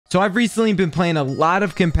So I've recently been playing a lot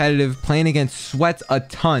of competitive, playing against sweats a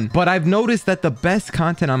ton, but I've noticed that the best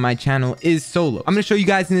content on my channel is solo. I'm going to show you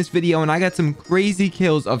guys in this video, and I got some crazy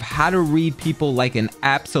kills of how to read people like an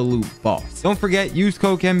absolute boss. Don't forget, use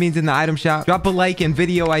code KenBeans in the item shop. Drop a like and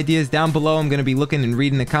video ideas down below. I'm going to be looking and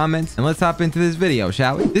reading the comments, and let's hop into this video,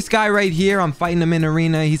 shall we? This guy right here, I'm fighting him in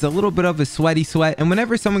arena. He's a little bit of a sweaty sweat, and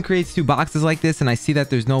whenever someone creates two boxes like this and I see that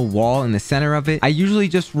there's no wall in the center of it, I usually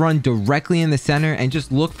just run directly in the center and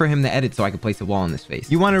just look for him to edit so I can place a wall in his face.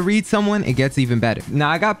 You want to read someone, it gets even better. Now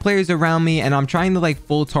I got players around me and I'm trying to like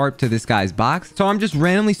full tarp to this guy's box, so I'm just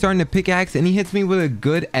randomly starting to pickaxe and he hits me with a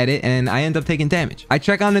good edit and I end up taking damage. I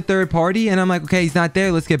check on the third party and I'm like, okay, he's not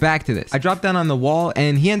there, let's get back to this. I drop down on the wall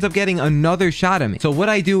and he ends up getting another shot at me. So what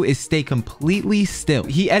I do is stay completely still.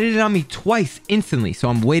 He edited on me twice instantly, so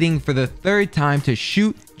I'm waiting for the third time to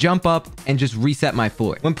shoot, jump up, and just reset my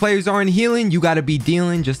floor. When players aren't healing, you got to be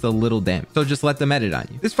dealing just a little damage, so just let them edit on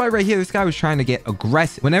you. This fight right here, this guy was trying to get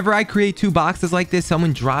aggressive. Whenever I create two boxes like this,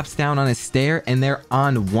 someone drops down on a stair and they're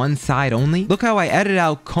on one side only. Look how I edit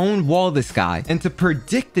out cone wall this guy, and to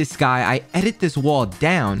predict this guy, I edit this wall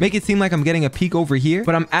down, make it seem like I'm getting a peek over here,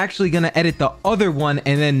 but I'm actually gonna edit the other one,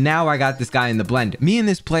 and then now I got this guy in the blender. Me and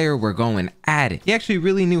this player were going at it. He actually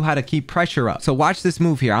really knew how to keep pressure up. So watch this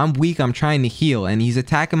move here. I'm weak, I'm trying to heal, and he's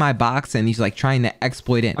attacking my box and he's like trying to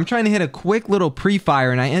exploit in. I'm trying to hit a quick little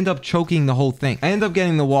pre-fire and I end up choking the whole thing. I end up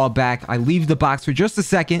getting the wall back. I leave the box for just a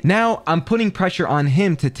second. Now I'm putting pressure on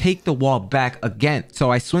him to take the wall back again.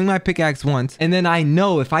 So I swing my pickaxe once, and then I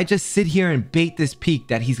know if I just sit here and bait this peek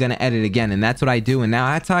that he's gonna edit again, and that's what I do, and now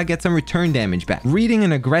that's how I get some return damage back. Reading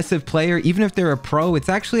an aggressive player, even if they're a pro, it's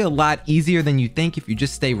actually a lot easier than you think if you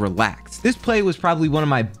just stay relaxed. This play was probably one of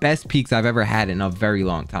my best peeks I've ever had in a very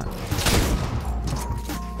long time.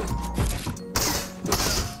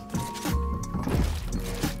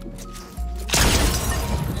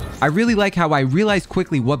 I really like how I realized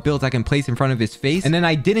quickly what builds I can place in front of his face, and then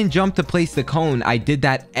I didn't jump to place the cone. I did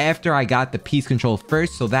that after I got the piece control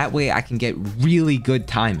first, so that way I can get really good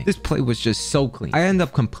timing. This play was just so clean. I end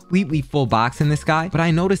up completely full boxing this guy, but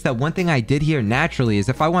I noticed that one thing I did here naturally is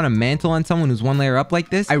if I want to mantle on someone who's one layer up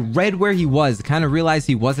like this, I read where he was, kind of realized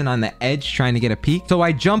he wasn't on the edge trying to get a peek, so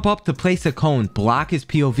I jump up to place a cone, block his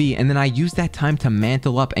POV, and then I use that time to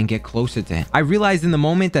mantle up and get closer to him. I realized in the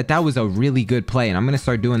moment that that was a really good play, and I'm going to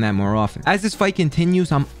start doing that more often. As this fight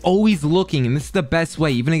continues, I'm always looking, and this is the best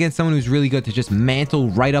way, even against someone who's really good, to just mantle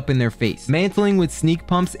right up in their face. Mantling with sneak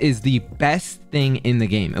pumps is the best thing in the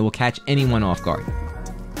game. It will catch anyone off guard.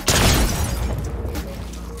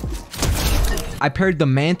 I paired the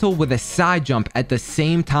mantle with a side jump at the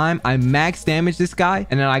same time. I max damage this guy,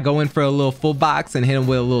 and then I go in for a little full box and hit him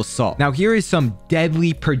with a little salt. Now here is some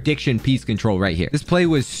deadly prediction piece control right here. This play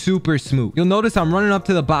was super smooth. You'll notice I'm running up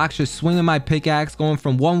to the box, just swinging my pickaxe, going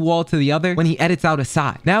from one wall to the other when he edits out a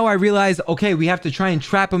side. Now I realize, okay, we have to try and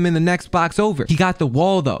trap him in the next box over. He got the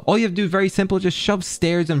wall though. All you have to do is very simple, just shove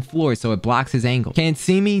stairs and floors so it blocks his angle. Can't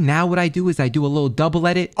see me. Now what I do is I do a little double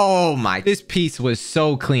edit. Oh my, this piece was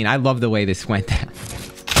so clean. I love the way this went down.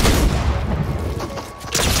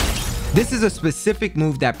 This is a specific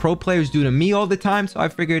move that pro players do to me all the time, so I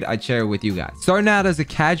figured I'd share it with you guys. Starting out as a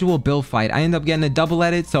casual build fight, I end up getting a double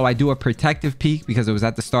edit, so I do a protective peek because it was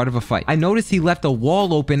at the start of a fight. I noticed he left a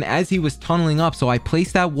wall open as he was tunneling up, so I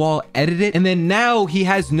placed that wall, edit it, and then now he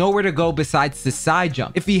has nowhere to go besides the side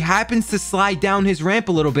jump. If he happens to slide down his ramp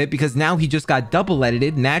a little bit, because now he just got double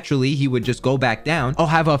edited, naturally he would just go back down, I'll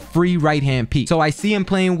have a free right hand peek. So I see him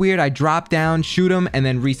playing weird, I drop down, shoot him, and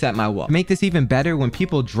then reset my wall. To make this even better, when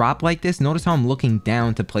people drop like this, notice how I'm looking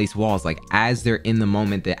down to place walls, like as they're in the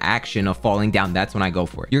moment, the action of falling down, that's when I go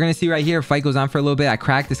for it. You're gonna see right here, fight goes on for a little bit, I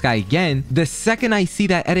crack this guy again. The second I see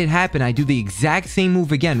that edit happen, I do the exact same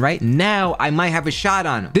move again, right? Now I might have a shot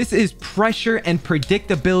on him. This is pressure and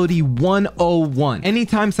predictability 101.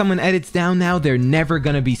 Anytime someone edits down now, they're never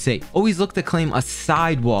gonna be safe. Always look to claim a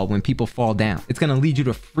side wall when people fall down. It's gonna lead you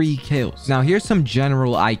to free kills. Now here's some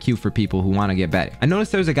general IQ for people who want to get better. I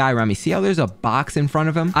noticed there's a guy around me. See how there's a box in front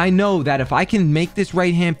of him? I know that if I can make this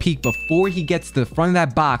right hand peek before he gets to the front of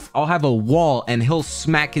that box, I'll have a wall and he'll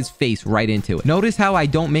smack his face right into it. Notice how I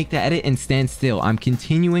don't make the edit and stand still. I'm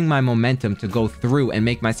continuing my momentum to go through and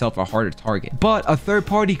make myself a harder target. But a third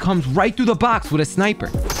party comes right through the box with a sniper.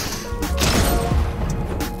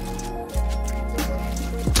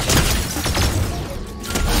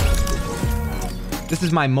 This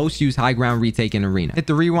is my most used high ground retake in Arena. Hit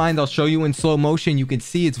the rewind. I'll show you in slow motion. You can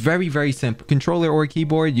see it's very, very simple. Controller or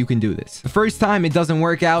keyboard, you can do this. The first time it doesn't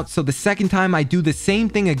work out, so the second time I do the same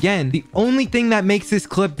thing again. The only thing that makes this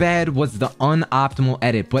clip bad was the unoptimal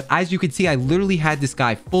edit, but as you can see, I literally had this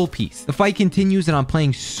guy full piece. The fight continues and I'm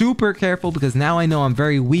playing super careful because now I know I'm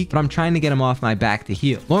very weak, but I'm trying to get him off my back to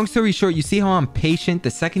heal. Long story short, you see how I'm patient.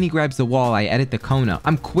 The second he grabs the wall, I edit the cone up.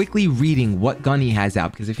 I'm quickly reading what gun he has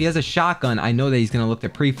out because if he has a shotgun, I know that he's going to look to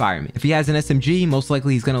pre-fire me. If he has an SMG, most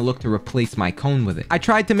likely he's going to look to replace my cone with it. I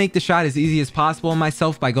tried to make the shot as easy as possible on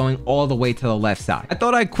myself by going all the way to the left side. I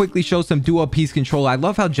thought I'd quickly show some duo piece control. I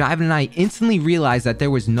love how Jiven and I instantly realized that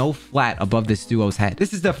there was no flat above this duo's head.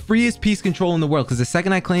 This is the freest piece control in the world because the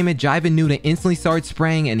second I claim it, Jiven knew to instantly start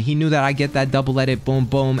spraying and he knew that I get that double edit, boom,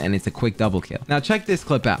 boom, and it's a quick double kill. Now check this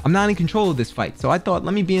clip out. I'm not in control of this fight, so I thought,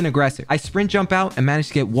 let me be an aggressor. I sprint jump out and managed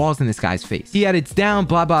to get walls in this guy's face. He edits down,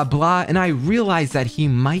 blah, blah, blah, and I realized that he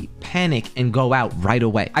might panic and go out right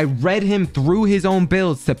away. I read him through his own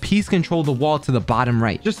builds to piece control the wall to the bottom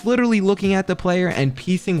right. Just literally looking at the player and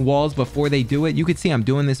piecing walls before they do it. You can see I'm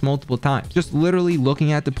doing this multiple times. Just literally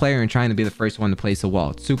looking at the player and trying to be the first one to place a wall.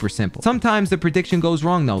 It's super simple. Sometimes the prediction goes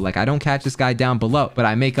wrong though. Like I don't catch this guy down below, but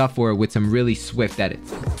I make up for it with some really swift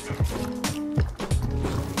edits.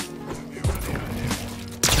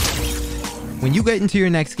 When you get into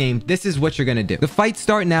your next game, this is what you're gonna do. The fight's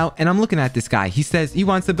starting out and I'm looking at this guy. He says he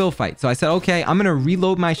wants a build fight. So I said, okay, I'm gonna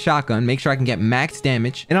reload my shotgun, make sure I can get max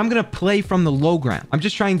damage, and I'm gonna play from the low ground. I'm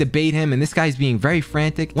just trying to bait him and this guy's being very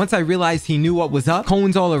frantic. Once I realized he knew what was up,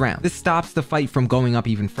 cones all around. This stops the fight from going up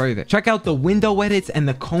even further. Check out the window edits and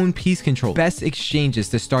the cone piece control. Best exchanges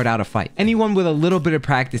to start out a fight. Anyone with a little bit of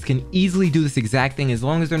practice can easily do this exact thing as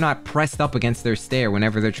long as they're not pressed up against their stair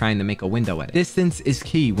whenever they're trying to make a window edit. Distance is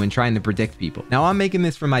key when trying to predict people. Now I'm making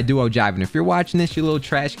this for my duo Jiven. If you're watching this, you little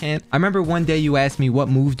trash can, I remember one day you asked me what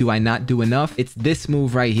move do I not do enough. It's this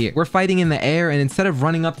move right here. We're fighting in the air and instead of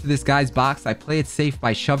running up to this guy's box, I play it safe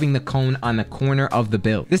by shoving the cone on the corner of the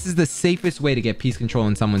build. This is the safest way to get piece control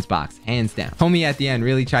in someone's box, hands down. Homie at the end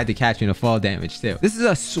really tried to catch me to fall damage too. This is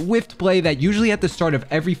a swift play that usually at the start of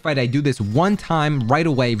every fight I do this one time right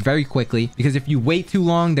away very quickly because if you wait too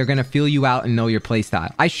long, they're gonna feel you out and know your play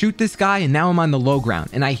style. I shoot this guy and now I'm on the low ground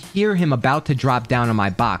and I hear him about to drop down on my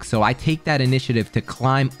box, so I take that initiative to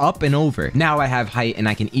climb up and over. Now I have height and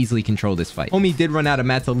I can easily control this fight. Homie did run out of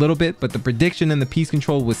mats a little bit, but the prediction and the piece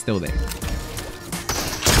control was still there.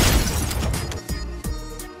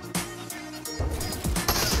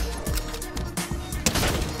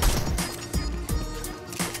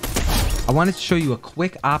 I wanted to show you a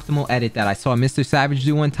quick optimal edit that I saw Mr. Savage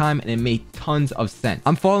do one time and it made tons of sense.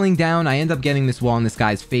 I'm falling down, I end up getting this wall in this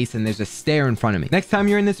guy's face and there's a stair in front of me. Next time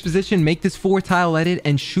you're in this position, make this 4-tile edit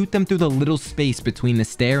and shoot them through the little space between the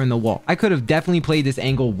stair and the wall. I could have definitely played this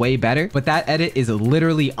angle way better, but that edit is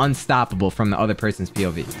literally unstoppable from the other person's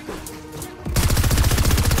POV.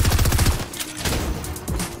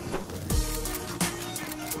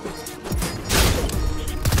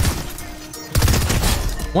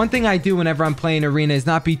 One thing I do whenever I'm playing Arena is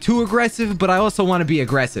not be too aggressive, but I also want to be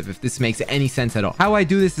aggressive, if this makes any sense at all. How I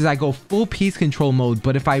do this is I go full piece control mode,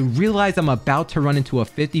 but if I realize I'm about to run into a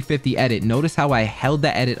 50-50 edit, notice how I held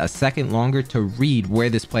the edit a second longer to read where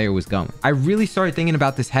this player was going. I really started thinking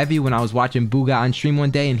about this heavy when I was watching Booga on stream one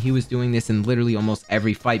day, and he was doing this in literally almost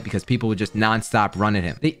every fight because people would just non-stop run at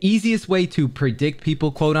him. The easiest way to predict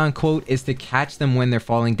people, quote unquote, is to catch them when they're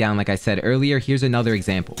falling down. Like I said earlier, here's another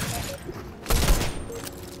example.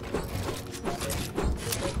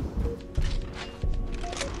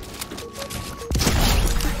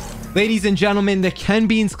 Ladies and gentlemen, the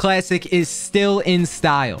KenBeans Classic is still in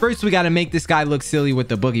style. First, we got to make this guy look silly with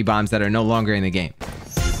the boogie bombs that are no longer in the game.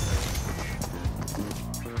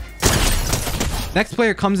 Next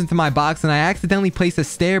player comes into my box and I accidentally place a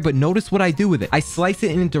stair, but notice what I do with it. I slice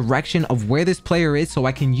it in the direction of where this player is so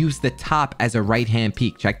I can use the top as a right-hand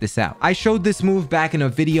peek. Check this out. I showed this move back in a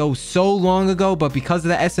video so long ago, but because of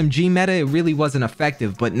the SMG meta, it really wasn't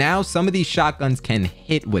effective. But now some of these shotguns can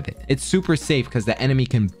hit with it. It's super safe because the enemy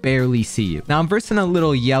can barely see you. Now I'm versing a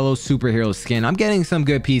little yellow superhero skin. I'm getting some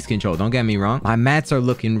good piece control, don't get me wrong. My mats are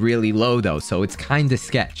looking really low though, so it's kind of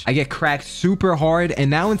sketch. I get cracked super hard, and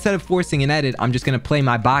now instead of forcing an edit, I'm just just gonna play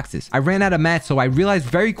my boxes. I ran out of mats, so I realized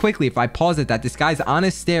very quickly if I pause it that this guy's on a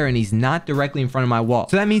stair and he's not directly in front of my wall.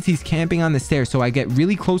 So that means he's camping on the stairs. So I get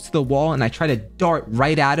really close to the wall and I try to dart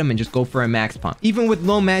right at him and just go for a max pump. Even with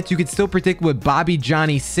low mats, you can still predict what Bobby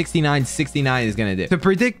Johnny 6969 is gonna do. To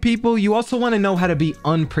predict people, you also want to know how to be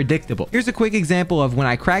unpredictable. Here's a quick example of when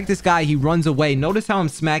I crack this guy, he runs away. Notice how I'm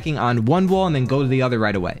smacking on one wall and then go to the other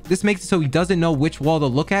right away. This makes it so he doesn't know which wall to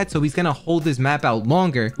look at, so he's gonna hold his map out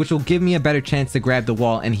longer, which will give me a better chance to grab the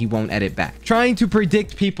wall and he won't edit back. Trying to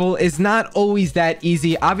predict people is not always that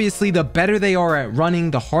easy. Obviously, the better they are at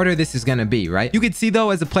running, the harder this is gonna be, right? You can see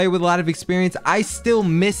though, as a player with a lot of experience, I still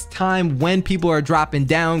miss time when people are dropping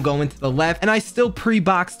down, going to the left, and I still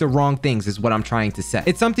pre-box the wrong things is what I'm trying to say.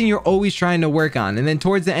 It's something you're always trying to work on, and then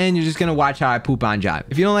towards the end, you're just gonna watch how I poop on Jive.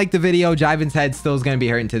 If you don't like the video, Jiven's head still is gonna be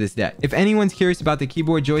hurting to this day. If anyone's curious about the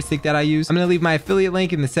keyboard joystick that I use, I'm gonna leave my affiliate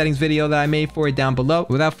link in the settings video that I made for it down below.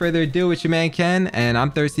 Without further ado, it's your man Ken, and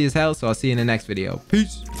I'm thirsty as hell, so I'll see you in the next video.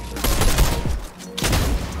 Peace.